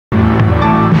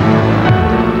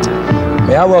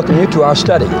I welcome you to our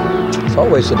study. It's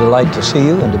always a delight to see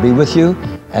you and to be with you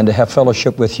and to have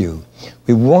fellowship with you.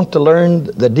 We want to learn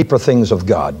the deeper things of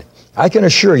God. I can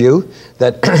assure you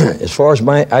that as far as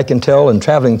I can tell in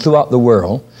traveling throughout the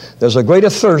world, there's a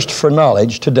greater thirst for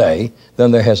knowledge today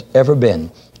than there has ever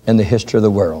been in the history of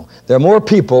the world. There are more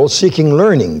people seeking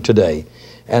learning today,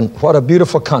 and what a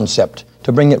beautiful concept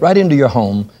to bring it right into your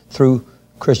home through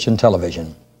Christian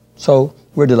television. So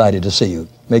we're delighted to see you.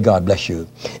 May God bless you.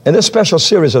 In this special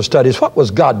series of studies, what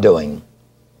was God doing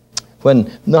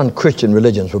when non-Christian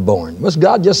religions were born? Was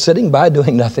God just sitting by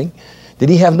doing nothing? Did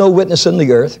he have no witness in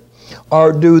the earth?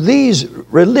 Or do these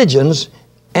religions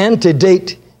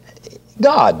antedate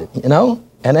God,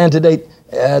 and antedate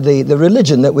the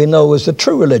religion that we know is the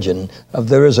true religion of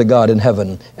there is a God in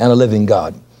heaven and a living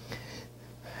God?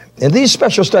 In these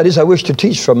special studies, I wish to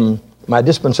teach from my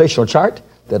dispensational chart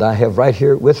that I have right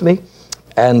here with me,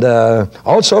 and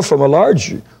also from a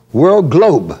large world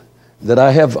globe that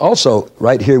I have also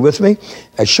right here with me,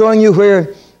 showing you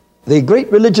where the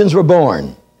great religions were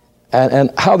born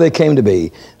and how they came to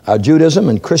be. Judaism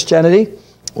and Christianity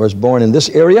was born in this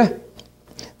area.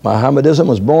 Mohammedanism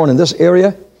was born in this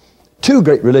area. Two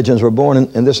great religions were born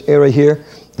in this area here,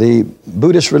 the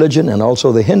Buddhist religion and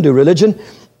also the Hindu religion.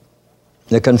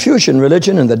 The Confucian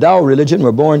religion and the Tao religion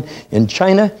were born in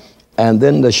China, and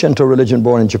then the Shinto religion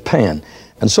born in Japan.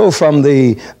 And so from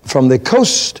the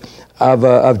coast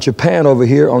of Japan over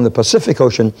here on the Pacific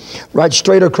Ocean, right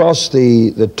straight across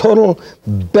the total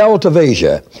belt of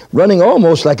Asia, running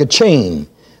almost like a chain,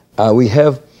 we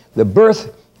have the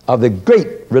birth of the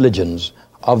great religions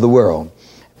of the world.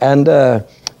 And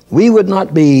we would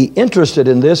not be interested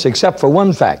in this except for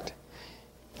one fact.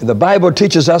 The Bible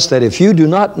teaches us that if you do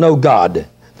not know God,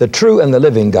 the true and the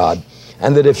living God,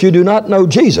 and that if you do not know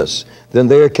Jesus, then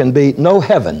there can be no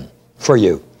heaven for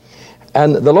you.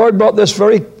 And the Lord brought this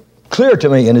very clear to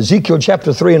me in Ezekiel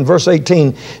chapter 3 and verse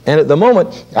 18. And at the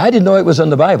moment, I didn't know it was in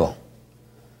the Bible.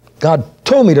 God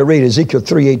told me to read Ezekiel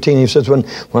 3:18. He says, when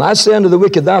I say unto the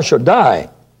wicked, thou shalt die,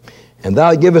 and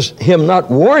thou givest him not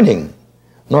warning,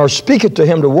 nor speaketh to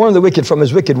him to warn the wicked from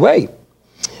his wicked way,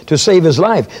 to save his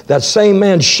life, that same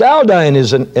man shall die in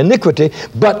his iniquity,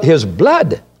 but his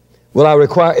blood will I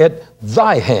require at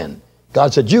thy hand.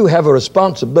 God said, you have a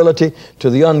responsibility to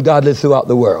the ungodly throughout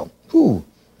the world. Ooh.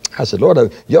 I said,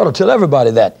 Lord, you ought to tell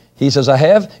everybody that. He says, I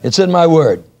have. It's in my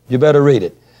word. You better read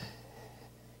it.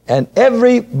 And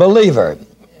every believer,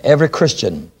 every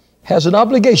Christian, has an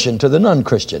obligation to the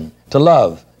non-Christian to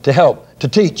love, to help, to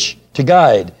teach, to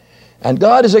guide. And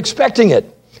God is expecting it.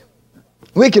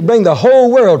 We could bring the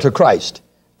whole world to Christ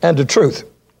and to truth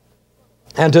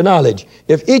and to knowledge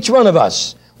if each one of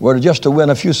us were just to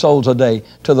win a few souls a day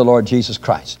to the Lord Jesus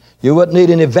Christ. You wouldn't need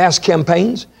any vast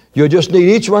campaigns. You just need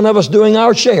each one of us doing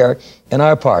our share and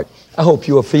our part. I hope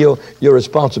you will feel your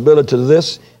responsibility to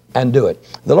this and do it.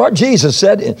 The Lord Jesus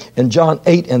said in John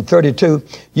 8:32,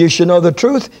 you shall know the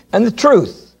truth, and the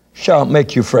truth shall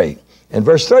make you free. In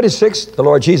verse 36, the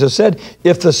Lord Jesus said,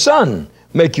 if the Son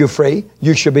make you free,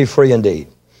 you shall be free indeed.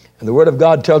 And the Word of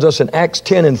God tells us in Acts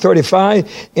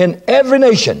 10:35, in every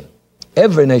nation,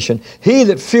 he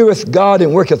that feareth God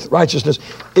and worketh righteousness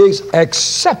is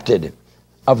accepted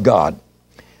of God.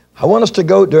 I want us to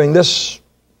go during this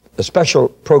special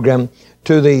program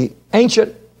to the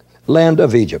ancient land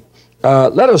of Egypt.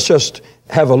 Let us just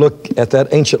have a look at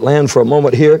that ancient land for a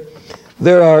moment here.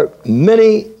 There are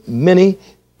many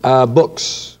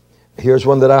books. Here's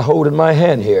one that I hold in my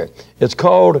hand here. It's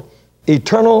called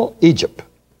Eternal Egypt,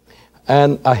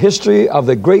 and a history of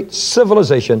the great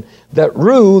civilization that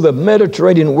ruled the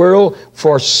Mediterranean world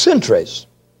for centuries.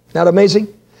 Isn't that amazing?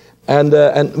 And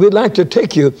we'd like to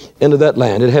take you into that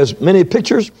land. It has many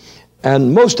pictures,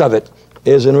 and most of it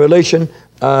is in relation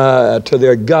to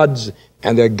their gods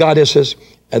and their goddesses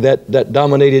that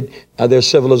dominated their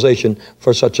civilization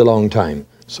for such a long time.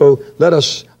 So let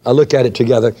us look at it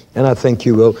together, and I think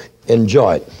you will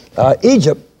enjoy it.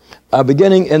 Egypt,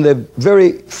 beginning in the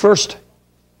very first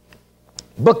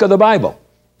book of the Bible,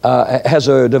 has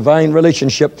a divine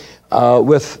relationship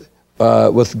with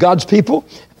God's people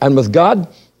and with God,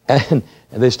 and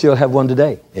they still have one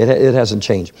today. It hasn't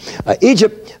changed.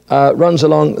 Egypt runs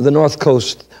along the north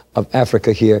coast of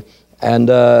Africa here, and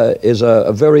is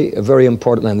a very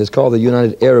important land. It's called the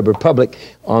United Arab Republic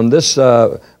on this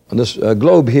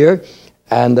globe here,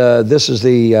 and this is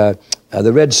the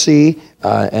Red Sea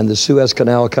and the Suez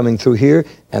Canal coming through here,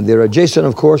 and they're adjacent,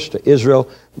 of course, to Israel,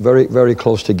 very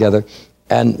close together.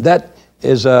 And that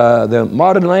is the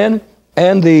modern land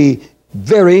and the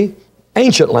very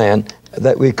ancient land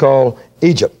that we call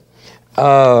Egypt.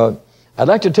 I'd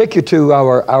like to take you to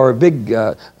our big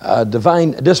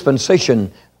divine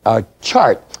dispensation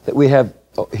chart that we have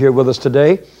here with us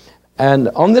today. And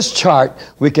on this chart,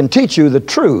 we can teach you the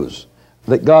truths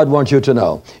that God wants you to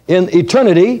know. In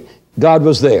eternity, God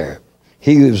was there.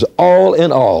 He was all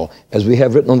in all. As we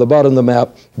have written on the bottom of the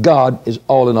map, God is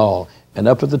all in all. And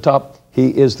up at the top,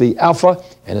 He is the Alpha,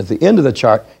 and at the end of the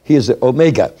chart, He is the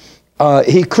Omega.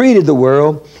 He created the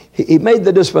world. He made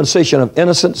the dispensation of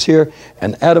innocence here,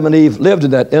 and Adam and Eve lived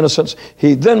in that innocence.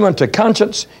 He then went to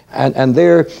conscience, and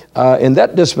there in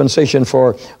that dispensation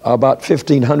for about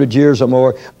 1,500 years or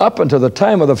more, up until the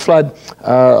time of the flood,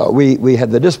 we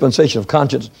had the dispensation of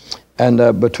conscience.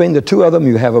 And between the two of them,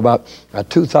 you have about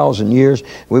 2,000 years.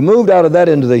 We moved out of that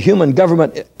into the human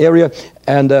government area,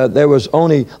 and there was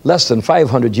only less than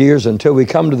 500 years until we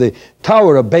come to the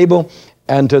Tower of Babel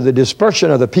and to the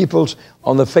dispersion of the peoples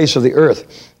on the face of the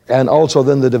earth. And also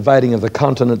then the dividing of the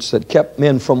continents that kept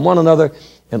men from one another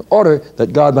in order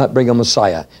that God might bring a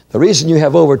Messiah. The reason you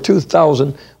have over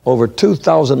 2,000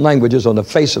 languages on the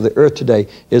face of the earth today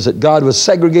is that God was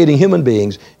segregating human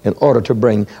beings in order to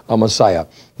bring a Messiah.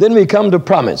 Then we come to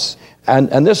promise.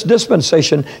 And this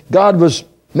dispensation, God was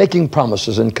making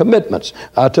promises and commitments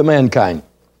to mankind.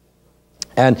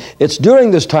 And it's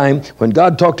during this time when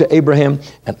God talked to Abraham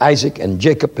and Isaac and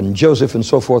Jacob and Joseph and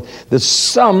so forth that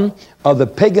some of the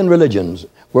pagan religions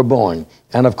were born.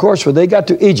 And of course, when they got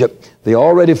to Egypt, they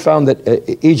already found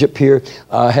that Egypt here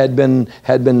had been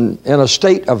in a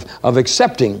state of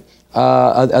accepting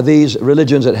these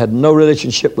religions that had no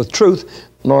relationship with truth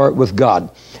nor with God.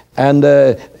 And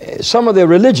some of their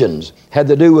religions had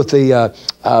to do with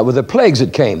the plagues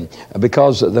that came,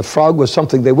 because the frog was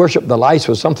something they worshipped, the lice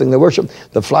was something they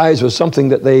worshipped, the flies was something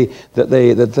that they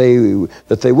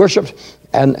worshipped,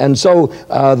 and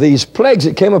so these plagues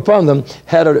that came upon them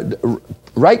had a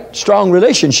right strong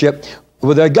relationship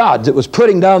with their gods. It was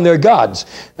putting down their gods.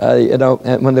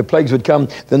 And when the plagues would come,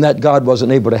 then that God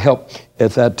wasn't able to help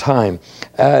at that time.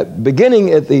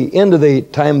 Beginning at the end of the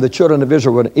time the children of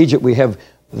Israel were in Egypt, we have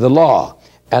the law.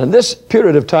 And in this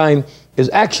period of time is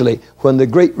actually when the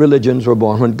great religions were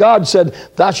born. When God said,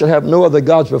 "Thou shalt have no other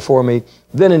gods before me,"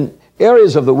 then in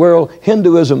areas of the world,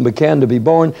 Hinduism began to be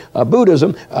born,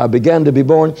 Buddhism began to be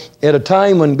born at a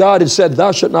time when God had said,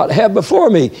 "Thou shalt not have before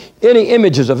me any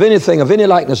images of anything, of any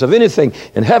likeness, of anything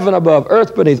in heaven above,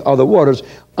 earth beneath, or the waters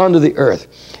under the earth."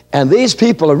 And these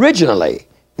people originally,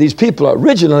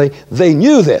 they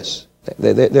knew this.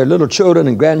 Their little children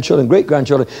and grandchildren,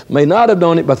 great-grandchildren may not have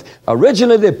known it, but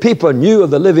originally the people knew of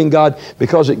the living God,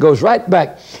 because it goes right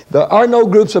back. There are no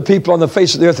groups of people on the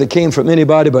face of the earth that came from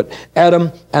anybody but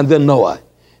Adam and then Noah.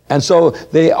 And so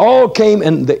they all came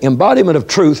in the embodiment of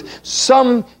truth.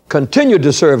 Some continued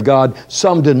to serve God,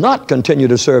 some did not continue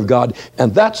to serve God,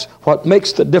 and that's what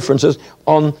makes the differences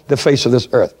on the face of this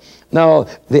earth. Now,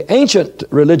 the ancient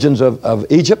religions of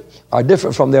Egypt are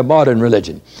different from their modern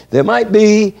religion. There might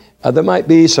be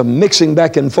some mixing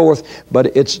back and forth,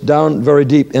 but it's down very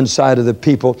deep inside of the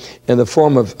people in the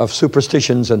form of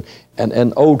superstitions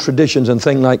and old traditions and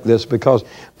things like this, because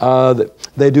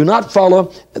they do not follow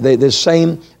the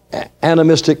same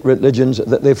animistic religions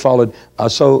that they followed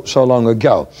so long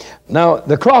ago. Now,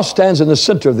 the cross stands in the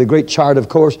center of the great chart, of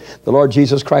course. The Lord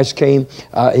Jesus Christ came.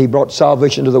 He brought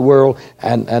salvation to the world,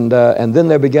 and then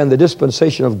there began the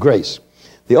dispensation of grace.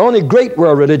 The only great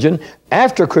world religion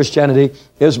after Christianity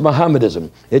is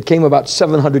Mohammedanism. It came about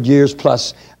 700 years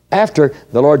plus after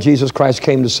the Lord Jesus Christ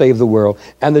came to save the world.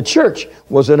 And the church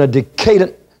was in a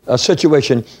decadent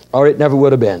situation, or it never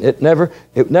would have been. It never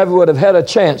would have had a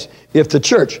chance if the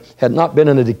church had not been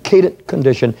in a decadent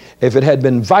condition. If it had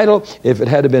been vital, if it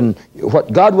had been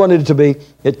what God wanted it to be,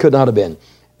 it could not have been.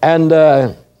 And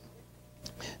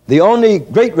the only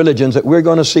great religions that we're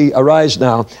going to see arise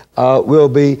now will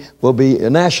be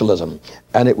nationalism,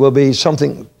 and it will be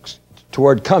something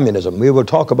toward communism. We will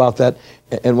talk about that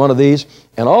in one of these.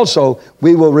 And also,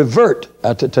 we will revert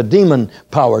to demon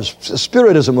powers.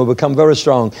 Spiritism will become very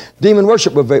strong. Demon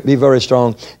worship will be very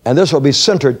strong, and this will be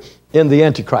centered in the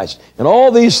Antichrist. And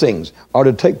all these things are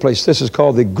to take place. This is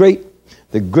called the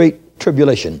Great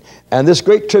Tribulation. And this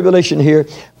Great Tribulation here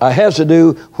has to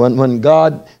do when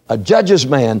God judges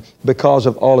man because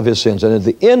of all of his sins. And at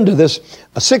the end of this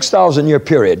 6,000-year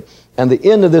period, and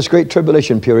the end of this Great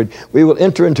Tribulation period, we will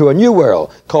enter into a new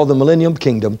world called the Millennium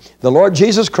Kingdom. The Lord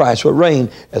Jesus Christ will reign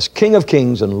as King of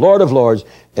Kings and Lord of Lords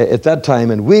at that time,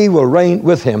 and we will reign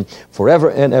with him forever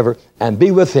and ever and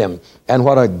be with him. And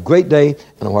what a great day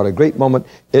and what a great moment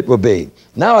it will be.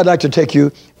 Now I'd like to take you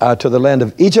to the land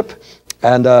of Egypt,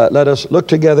 and let us look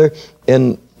together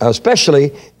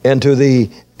especially into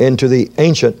the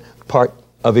ancient part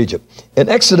of Egypt. In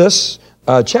Exodus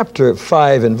chapter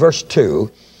 5 and verse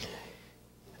 2,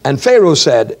 and Pharaoh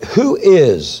said, who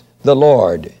is the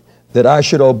Lord that I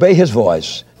should obey his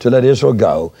voice to let Israel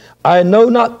go? I know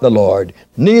not the Lord,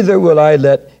 neither will I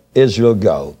let Israel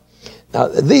go. Now,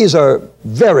 these are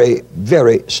very,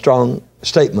 very strong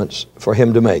statements for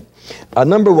him to make.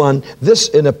 Number one, this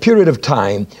in a period of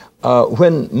time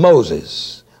when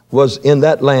Moses was in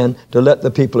that land to let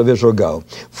the people of Israel go.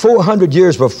 400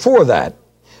 years before that,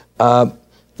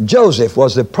 Joseph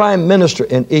was the prime minister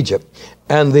in Egypt,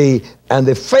 and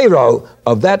the Pharaoh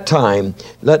of that time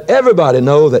let everybody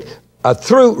know that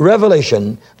through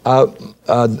revelation,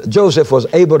 Joseph was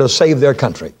able to save their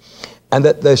country, and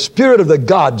that the spirit of the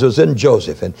gods was in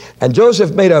Joseph. And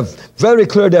Joseph made a very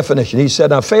clear definition. He said,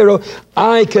 now, Pharaoh,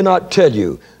 I cannot tell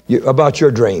you about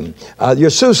your dream. Your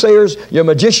soothsayers, your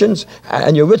magicians,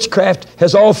 and your witchcraft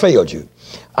has all failed you.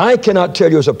 I cannot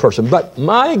tell you as a person, but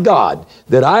my God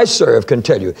that I serve can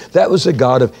tell you. That was the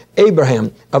God of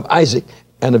Abraham, of Isaac,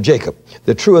 and of Jacob,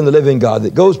 the true and the living God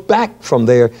that goes back from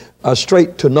there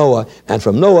straight to Noah, and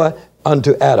from Noah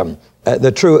unto Adam,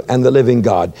 the true and the living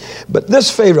God. But this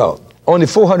Pharaoh, only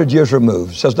 400 years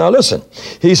removed, says, now listen,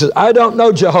 he says, I don't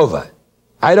know Jehovah.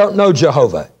 I don't know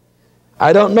Jehovah.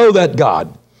 I don't know that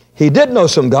God. He did know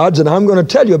some gods, and I'm going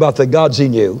to tell you about the gods he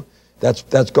knew.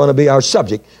 That's going to be our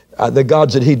subject, the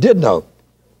gods that he did know.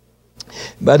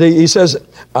 But he says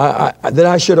that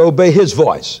I should obey his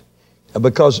voice,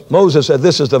 because Moses said,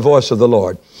 this is the voice of the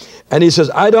Lord. And he says,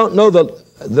 I don't know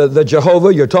the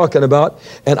Jehovah you're talking about,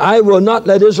 and I will not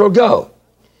let Israel go.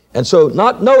 And so,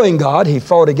 not knowing God, he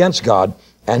fought against God,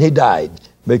 and he died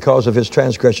because of his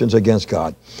transgressions against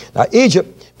God. Now,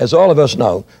 Egypt, as all of us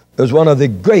know, was one of the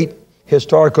great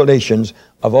historical nations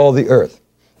of all the earth,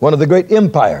 one of the great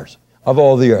empires of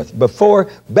all the earth. Before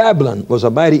Babylon was a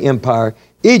mighty empire,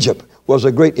 Egypt was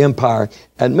a great empire,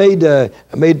 and made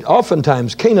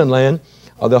oftentimes Canaan land,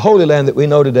 or the Holy Land that we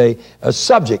know today, a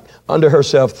subject unto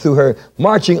herself through her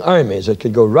marching armies that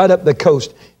could go right up the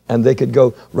coast, and they could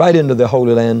go right into the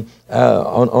Holy Land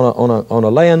on a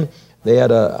land. They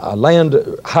had a land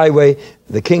highway,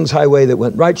 the King's Highway, that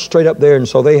went right straight up there. And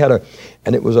so they had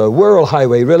and it was a world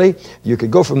highway, really. You could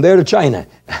go from there to China.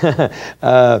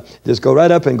 Just go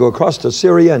right up and go across to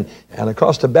Syria and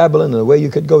across to Babylon, and the way you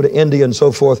could go to India and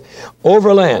so forth,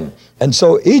 overland. And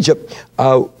so Egypt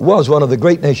was one of the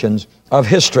great nations of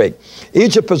history.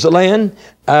 Egypt was a land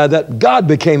that God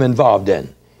became involved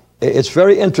in. It's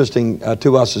very interesting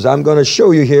to us, as I'm going to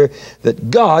show you here, that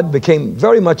God became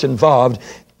very much involved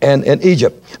in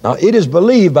Egypt. Now, it is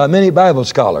believed by many Bible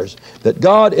scholars that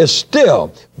God is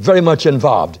still very much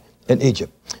involved in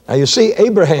Egypt. Now, you see,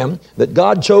 Abraham, that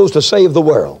God chose to save the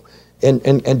world.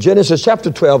 In Genesis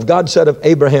chapter 12, God said of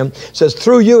Abraham, says,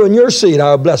 through you and your seed,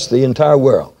 I will bless the entire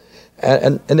world.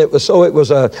 And it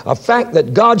was a fact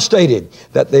that God stated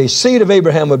that the seed of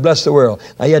Abraham would bless the world.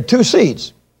 Now, he had two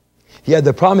seeds. He had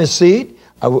the promised seed,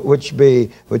 which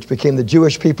became the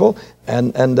Jewish people,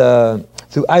 and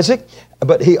through Isaac.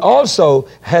 But he also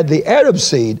had the Arab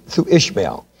seed through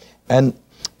Ishmael, and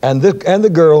the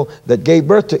girl that gave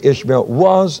birth to Ishmael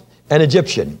was an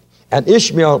Egyptian, and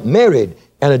Ishmael married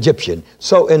an Egyptian.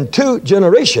 So in two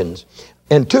generations,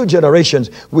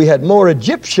 we had more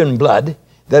Egyptian blood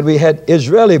than we had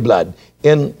Israeli blood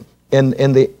in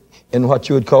what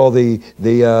you would call the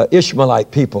Ishmaelite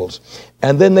peoples.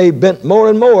 And then they bent more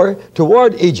and more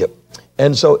toward Egypt.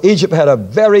 And so Egypt had a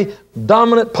very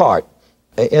dominant part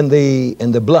in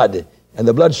the blood and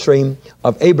the bloodstream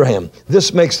of Abraham.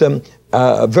 This makes them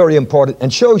very important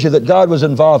and shows you that God was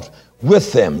involved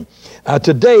with them.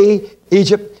 Today,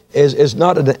 Egypt is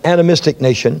not an animistic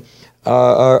nation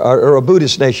or a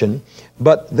Buddhist nation,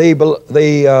 but they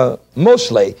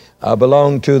mostly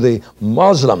belong to the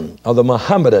Muslim or the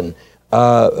Mohammedan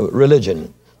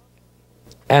religion.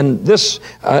 And this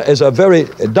is a very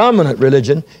dominant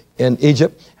religion in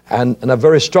Egypt, and a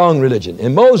very strong religion.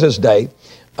 In Moses' day,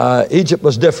 Egypt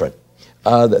was different.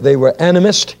 They were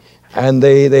animist, and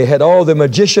they had all the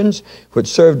magicians which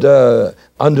served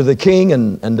under the king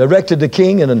and directed the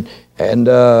king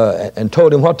and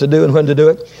told him what to do and when to do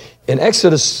it. In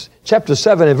Exodus chapter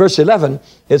 7 and verse 11,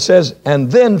 it says,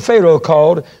 and then Pharaoh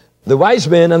called the wise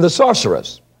men and the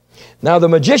sorcerers. Now the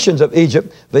magicians of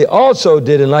Egypt, they also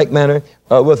did in like manner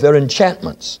with their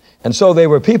enchantments. And so they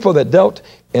were people that dealt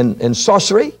in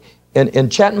sorcery, in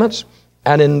enchantments,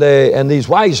 and in these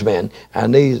wise men.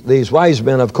 And these wise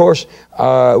men, of course,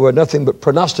 were nothing but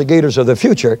prognosticators of the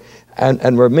future,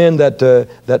 and were men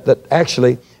that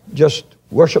actually just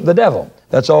worshiped the devil.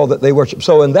 That's all that they worshiped.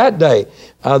 So in that day,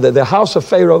 the house of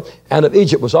Pharaoh and of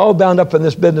Egypt was all bound up in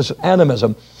this business of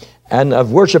animism. and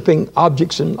of worshiping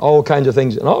objects and all kinds of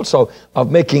things, and also of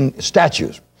making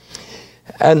statues.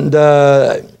 And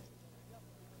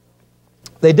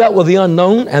they dealt with the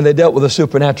unknown and they dealt with the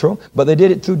supernatural, but they did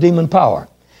it through demon power.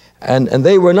 And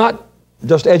they were not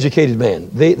just educated men.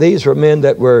 These were men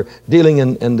that were dealing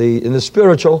in the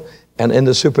spiritual and in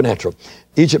the supernatural.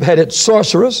 Egypt had its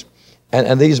sorcerers,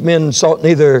 and these men sought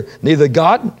neither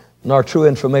God nor true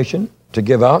information to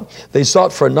give out. They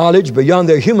sought for knowledge beyond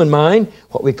their human mind,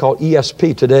 what we call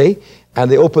ESP today,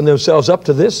 and they opened themselves up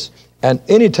to this. And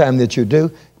anytime that you do,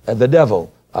 the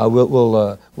devil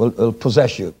will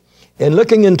possess you. In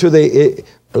looking into the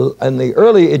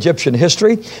early Egyptian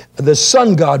history, the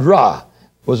sun god Ra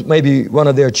was maybe one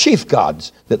of their chief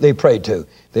gods that they prayed to.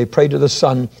 They prayed to the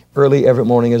sun early every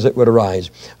morning as it would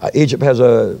arise. Egypt has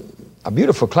a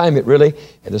beautiful climate, really,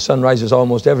 and the sun rises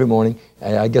almost every morning.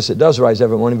 I guess it does rise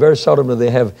every morning. Very seldom do they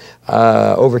have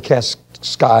overcast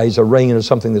skies or rain or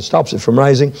something that stops it from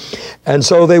rising. And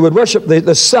so they would worship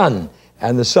the sun,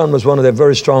 and the sun was one of their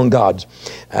very strong gods.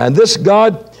 And this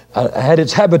god had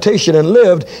its habitation and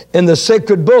lived in the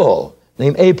sacred bull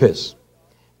named Apis.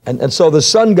 And so the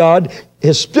sun god,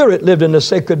 his spirit lived in the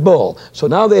sacred bull. So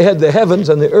now they had the heavens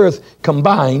and the earth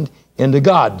combined into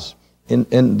gods.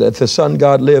 And that the sun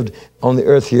god lived on the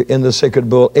earth here in the sacred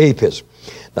bull Apis.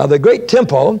 Now the great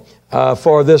temple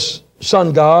for this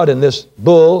sun god and this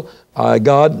bull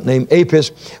god named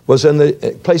Apis was in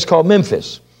the place called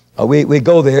Memphis. We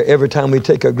go there every time we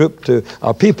take a group to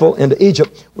people into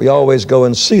Egypt. We always go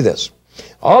and see this.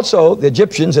 Also, the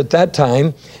Egyptians at that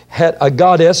time had a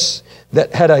goddess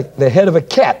that had the head of a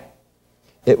cat.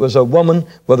 It was a woman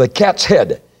with a cat's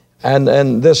head.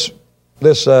 And this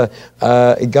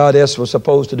goddess was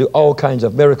supposed to do all kinds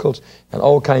of miracles and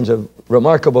all kinds of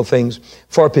remarkable things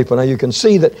for people. Now you can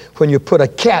see that when you put a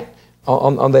cat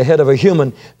on the head of a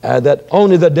human, that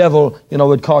only the devil,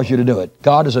 would cause you to do it.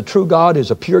 God is a true God.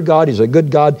 He's a pure God. He's a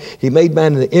good God. He made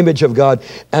man in the image of God.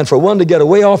 And for one to get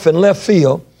away off in left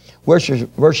field,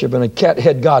 worshiping a cat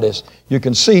head goddess, you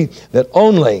can see that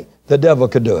only the devil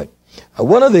could do it.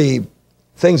 One of the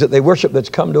things that they worship that's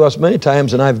come to us many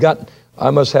times, and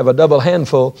I must have a double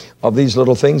handful of these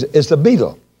little things, is the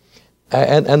beetle.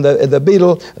 And the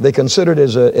beetle they considered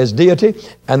as deity,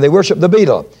 and they worship the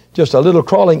beetle, just a little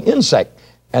crawling insect.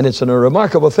 And it's a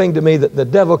remarkable thing to me that the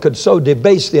devil could so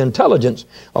debase the intelligence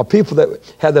of people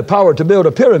that had the power to build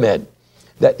a pyramid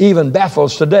that even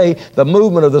baffles today the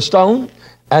movement of the stone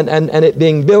and it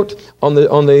being built on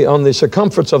the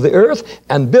circumference of the earth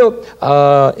and built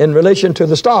in relation to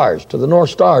the stars, to the North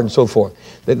Star and so forth.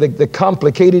 The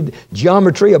complicated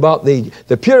geometry about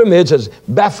the pyramids has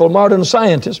baffled modern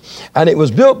scientists, and it was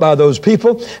built by those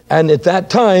people, and at that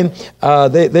time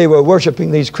they were worshiping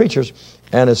these creatures,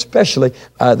 and especially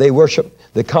they worship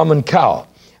the common cow.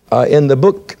 In the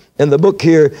book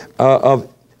here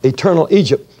of Eternal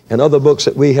Egypt, and other books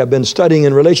that we have been studying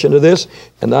in relation to this,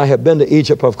 and I have been to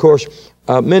Egypt, of course,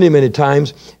 many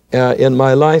times in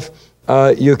my life.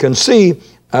 You can see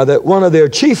that one of their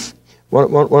chief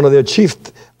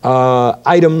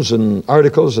items and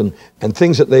articles and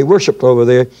things that they worshipped over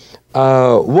there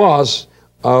was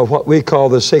what we call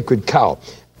the sacred cow.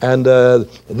 And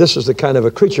this is the kind of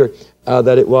a creature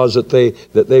that it was that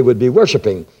they would be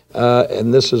worshiping.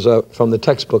 And this is from the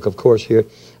textbook, of course, here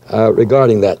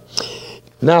regarding that.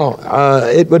 Now,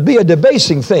 it would be a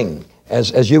debasing thing,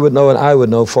 as you would know and I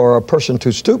would know, for a person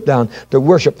to stoop down to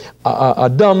worship a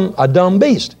dumb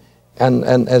beast, and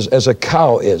as a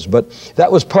cow is. But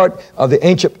that was part of the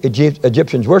ancient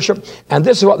Egyptians' worship, and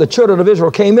this is what the children of Israel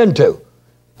came into.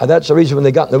 And that's the reason when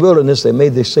they got in the wilderness, they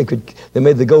made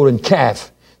the golden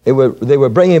calf. They were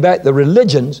bringing back the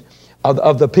religions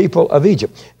of the people of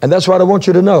Egypt. And that's what I want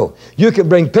you to know. You can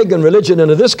bring pagan religion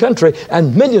into this country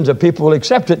and millions of people will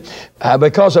accept it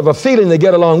because of a feeling they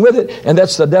get along with it, and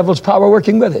that's the devil's power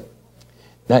working with it.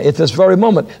 Now at this very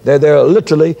moment, there are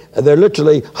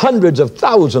literally hundreds of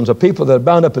thousands of people that are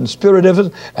bound up in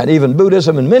Spiritism and even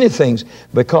Buddhism and many things,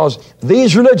 because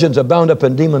these religions are bound up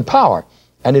in demon power,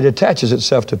 and it attaches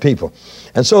itself to people.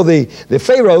 And so the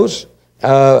pharaohs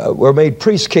were made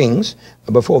priest kings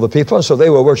before the people, and so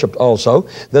they were worshipped also.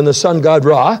 Then the sun god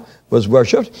Ra was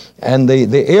worshipped, and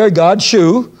the air god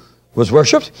Shu was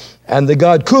worshipped, and the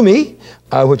god Kumi,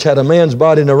 which had a man's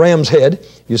body and a ram's head.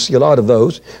 You see a lot of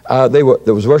those. That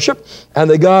was worshipped. And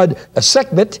the god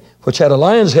Sekhmet, which had a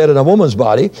lion's head and a woman's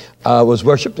body, was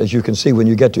worshipped, as you can see when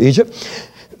you get to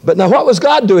Egypt. But now what was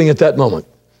God doing at that moment?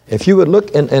 If you would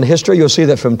look in history, you'll see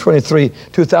that from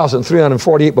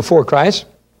 2348 before Christ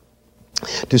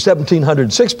to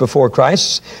 1706 before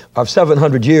Christ, of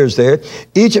 700 years there,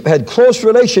 Egypt had close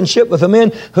relationship with the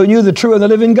men who knew the true and the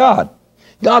living God.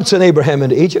 God sent Abraham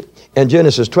into Egypt in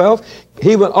Genesis 12.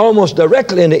 He went almost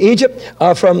directly into Egypt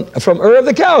from Ur of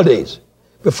the Chaldees.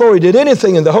 Before he did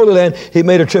anything in the Holy Land, he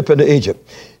made a trip into Egypt.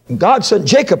 God sent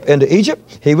Jacob into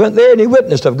Egypt. He went there and he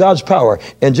witnessed of God's power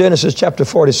in Genesis chapter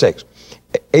 46.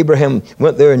 Abraham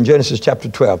went there in Genesis chapter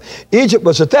 12. Egypt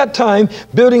was at that time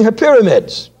building her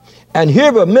pyramids. And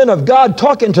here were men of God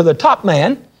talking to the top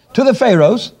man, to the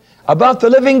pharaohs, about the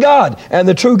living God and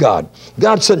the true God.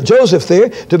 God sent Joseph there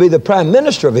to be the prime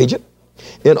minister of Egypt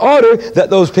in order that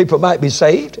those people might be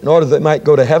saved, in order that they might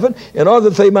go to heaven, in order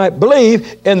that they might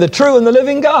believe in the true and the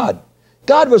living God.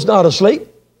 God was not asleep.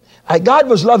 God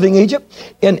was loving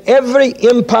Egypt. In every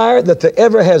empire that there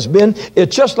ever has been,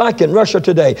 it's just like in Russia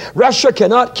today. Russia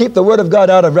cannot keep the Word of God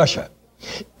out of Russia.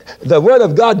 The Word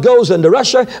of God goes into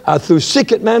Russia through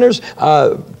secret manners,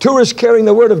 tourists carrying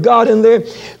the Word of God in there.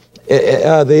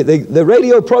 The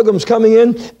radio programs coming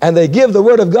in, and they give the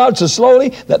Word of God so slowly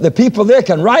that the people there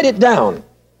can write it down.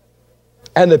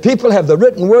 And the people have the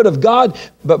written Word of God,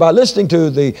 but by listening to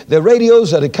the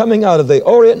radios that are coming out of the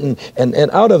Orient and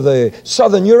out of the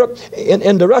Southern Europe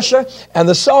into Russia, and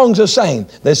the songs are sang.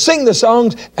 They sing the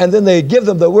songs, and then they give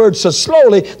them the words so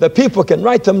slowly the people can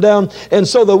write them down. And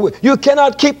so you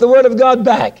cannot keep the Word of God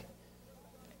back.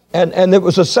 And it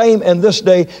was the same in this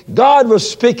day. God was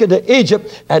speaking to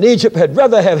Egypt, and Egypt had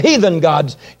rather have heathen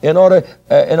gods in order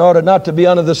not to be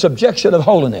under the subjection of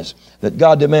holiness that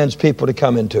God demands people to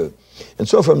come into. And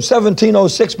so from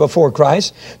 1706 before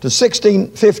Christ to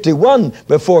 1651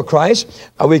 before Christ,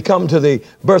 we come to the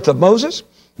birth of Moses.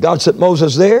 God sent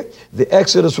Moses there. The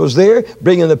Exodus was there,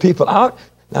 bringing the people out.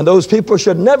 And those people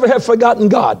should never have forgotten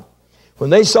God.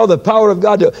 When they saw the power of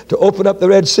God to open up the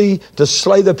Red Sea, to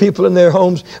slay the people in their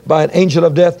homes by an angel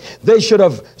of death, they should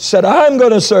have said, I'm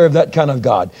going to serve that kind of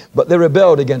God. But they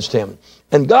rebelled against him.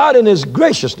 And God in his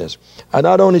graciousness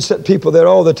not only sent people there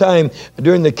all the time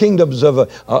during the kingdoms of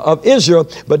Israel,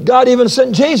 but God even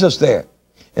sent Jesus there.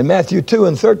 In Matthew 2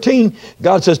 and 13,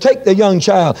 God says, take the young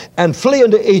child and flee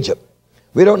into Egypt.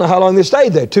 We don't know how long they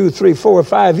stayed there, 2, 3, 4,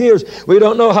 5 years. We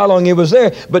don't know how long he was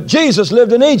there, but Jesus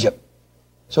lived in Egypt.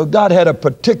 So God had a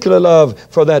particular love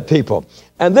for that people.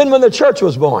 And then when the church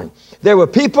was born, there were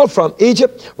people from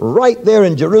Egypt right there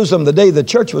in Jerusalem the day the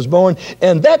church was born.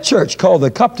 And that church, called the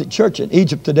Coptic Church in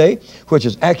Egypt today, which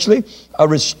is actually a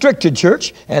restricted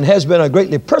church and has been a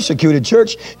greatly persecuted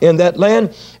church in that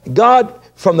land, God,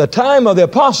 from the time of the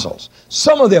apostles,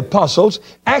 some of the apostles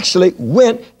actually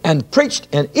went and preached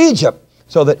in Egypt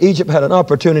so that Egypt had an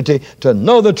opportunity to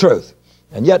know the truth.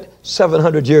 And yet,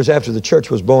 700 years after the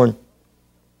church was born,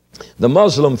 the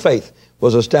Muslim faith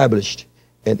was established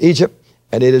in Egypt,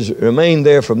 and it has remained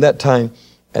there from that time,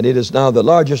 and it is now the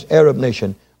largest Arab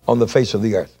nation on the face of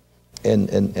the earth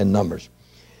in numbers.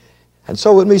 And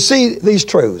so when we see these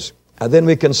truths, then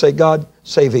we can say, God,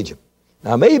 save Egypt.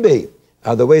 Now maybe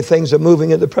the way things are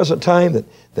moving at the present time,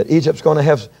 that Egypt's going to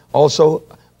have also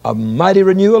a mighty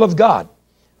renewal of God.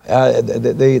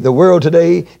 The world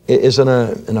today is in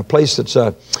a place that's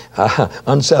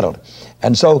unsettled.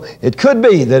 And so it could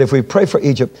be that if we pray for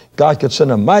Egypt, God could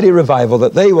send a mighty revival,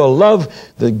 that they will love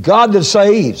the God that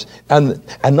saves and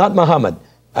not Muhammad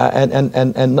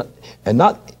and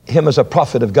not him as a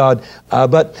prophet of God,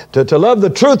 but to love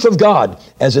the truth of God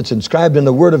as it's inscribed in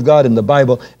the Word of God in the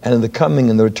Bible and in the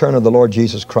coming and the return of the Lord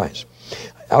Jesus Christ.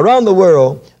 Around the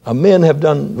world, men have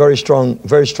done very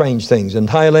strange things. In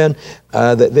Thailand,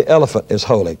 the elephant is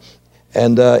holy.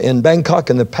 And in Bangkok,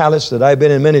 in the palace that I've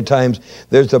been in many times,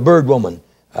 there's the bird woman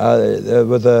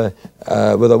with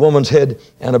a woman's head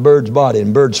and a bird's body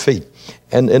and bird's feet.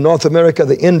 And in North America,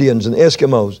 the Indians and the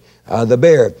Eskimos, the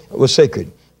bear was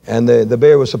sacred. And the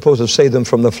bear was supposed to save them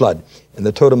from the flood. In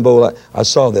the totem pole, I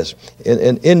saw this.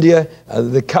 In India,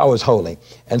 the cow is holy.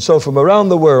 And so from around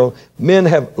the world, men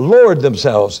have lowered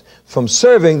themselves from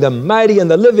serving the mighty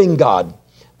and the living God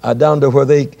down to where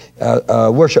they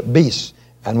worship beasts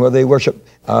and where they worship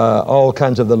all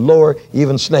kinds of the lower,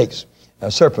 even snakes,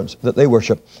 serpents that they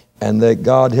worship. And that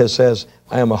God says,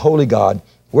 I am a holy God,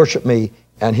 worship me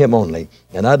and him only.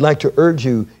 And I'd like to urge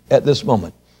you at this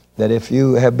moment that if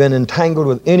you have been entangled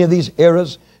with any of these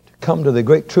errors, to come to the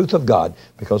great truth of God,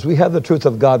 because we have the truth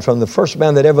of God from the first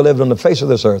man that ever lived on the face of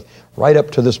this earth right up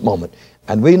to this moment.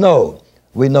 And we know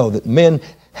that men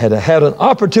had an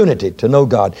opportunity to know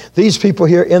God. These people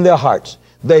here in their hearts,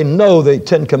 they know the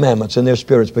 10 Commandments in their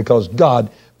spirits because God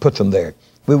put them there.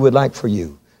 We would like for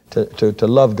you to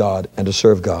love God and to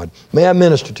serve God. May I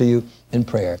minister to you in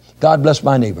prayer. God bless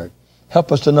my neighbor.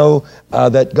 Help us to know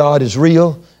that God is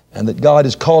real, and that God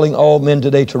is calling all men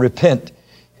today to repent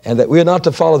and that we are not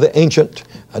to follow the ancient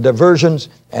diversions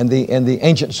and the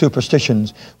ancient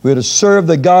superstitions. We are to serve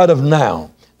the God of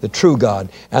now, the true God,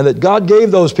 and that God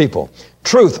gave those people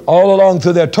truth all along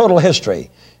through their total history.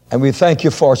 And we thank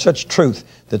you for such truth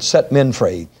that set men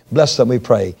free. Bless them, we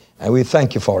pray, and we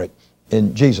thank you for it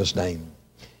in Jesus' name.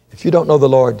 If you don't know the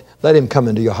Lord, let Him come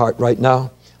into your heart right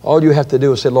now. All you have to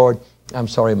do is say, Lord, I'm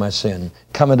sorry my sin.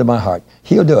 Come into my heart.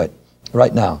 He'll do it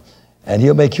right now, and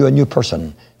He'll make you a new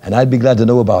person, and I'd be glad to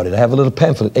know about it. I have a little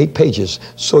pamphlet, 8 pages,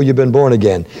 So You've Been Born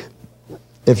Again.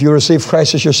 If you receive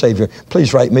Christ as your Savior,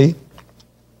 please write me,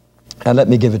 and let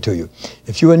me give it to you.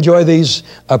 If you enjoy these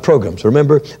programs,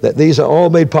 remember that these are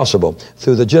all made possible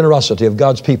through the generosity of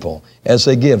God's people as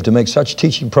they give to make such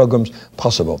teaching programs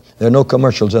possible. There are no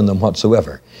commercials in them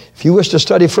whatsoever. If you wish to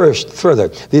study further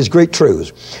these great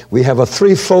truths, we have a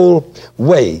threefold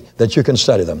way that you can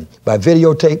study them: by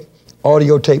videotape,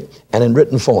 audio tape, and in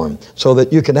written form, so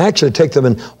that you can actually take them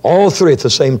in all three at the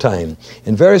same time.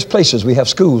 In various places we have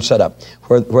schools set up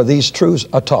where these truths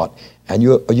are taught, and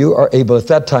you are able at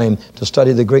that time to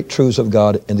study the great truths of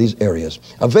God in these areas.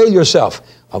 Avail yourself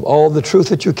of all the truth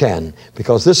that you can,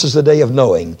 because this is the day of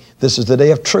knowing, this is the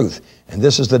day of truth, and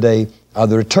this is the day of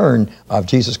the return of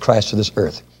Jesus Christ to this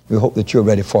earth. We hope that you're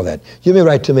ready for that. You may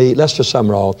write to me, Lester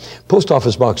Sumrall, Post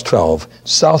Office Box 12,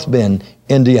 South Bend,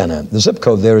 Indiana. The zip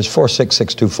code there is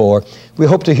 46624. We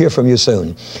hope to hear from you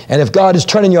soon. And if God is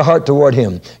turning your heart toward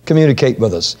Him, communicate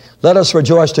with us. Let us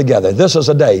rejoice together. This is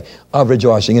a day of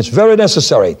rejoicing. It's very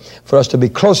necessary for us to be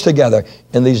close together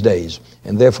in these days.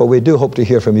 And therefore we do hope to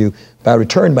hear from you by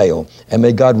return mail. And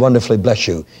may God wonderfully bless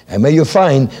you. And may you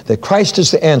find that Christ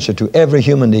is the answer to every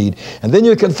human need. And then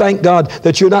you can thank God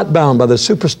that you're not bound by the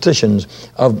superstitions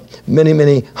of many,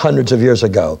 many hundreds of years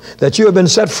ago. That you have been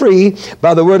set free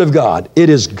by the Word of God. It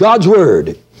is God's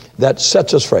Word that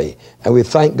sets us free. And we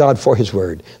thank God for His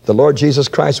Word. The Lord Jesus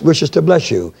Christ wishes to bless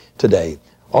you today.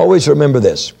 Always remember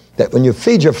this, that when you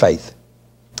feed your faith,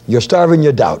 you're starving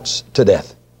your doubts to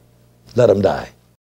death. Let them die.